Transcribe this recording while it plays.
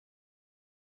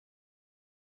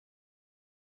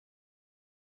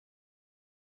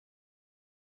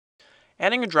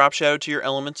Adding a drop shadow to your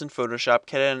elements in Photoshop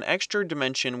can add an extra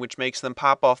dimension which makes them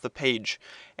pop off the page.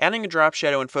 Adding a drop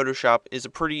shadow in Photoshop is a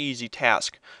pretty easy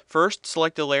task. First,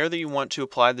 select the layer that you want to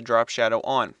apply the drop shadow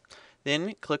on.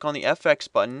 Then, click on the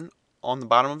FX button on the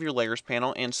bottom of your Layers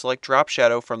panel and select Drop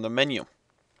Shadow from the menu.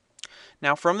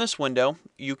 Now from this window,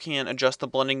 you can adjust the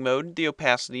blending mode, the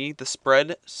opacity, the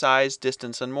spread, size,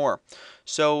 distance, and more.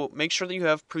 So make sure that you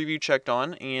have preview checked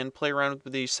on and play around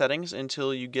with these settings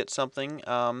until you get something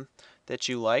that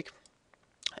you like.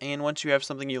 And once you have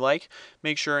something you like,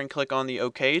 make sure and click on the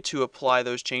OK to apply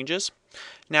those changes.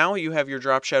 Now you have your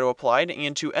drop shadow applied,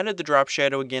 and to edit the drop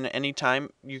shadow again at any time,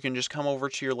 you can just come over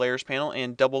to your Layers panel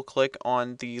and double click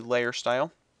on the layer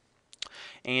style,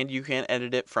 and you can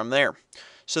edit it from there.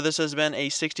 So this has been a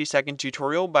 60-second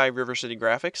tutorial by River City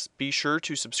Graphics. Be sure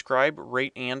to subscribe,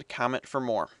 rate, and comment for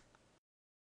more.